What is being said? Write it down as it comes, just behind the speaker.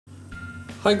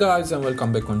Hi guys, and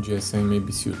welcome back on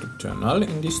GSM-ABC YouTube channel.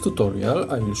 In this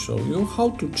tutorial I will show you how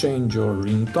to change your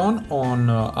ringtone on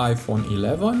iPhone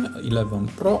 11, 11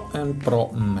 Pro and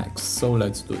Pro Max. So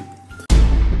let's do it.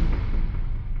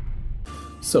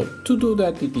 So to do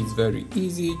that it is very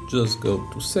easy. Just go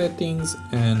to settings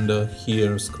and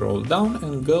here scroll down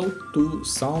and go to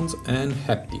sounds and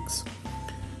haptics.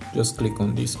 Just click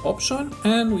on this option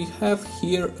and we have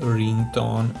here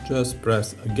ringtone. Just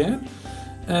press again.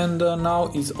 And now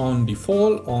is on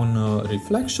default on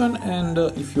reflection, and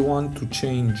if you want to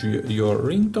change your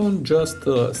ringtone, just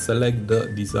select the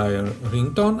desired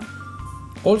ringtone.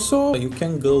 Also you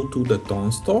can go to the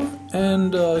tone store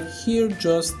and here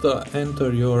just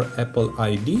enter your Apple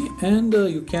ID and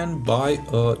you can buy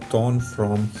a tone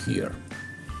from here.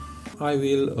 I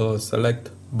will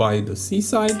select by the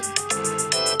seaside.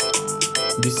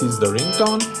 This is the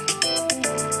ringtone.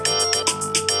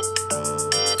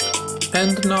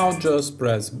 And now just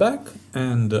press back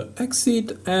and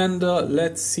exit and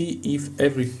let's see if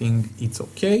everything is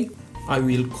okay. I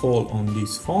will call on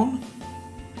this phone.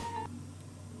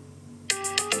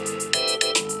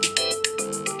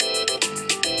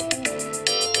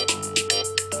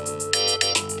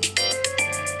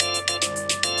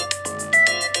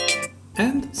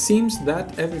 And seems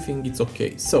that everything is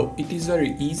okay. So it is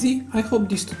very easy. I hope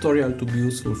this tutorial to be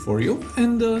useful for you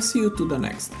and see you to the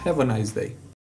next. Have a nice day.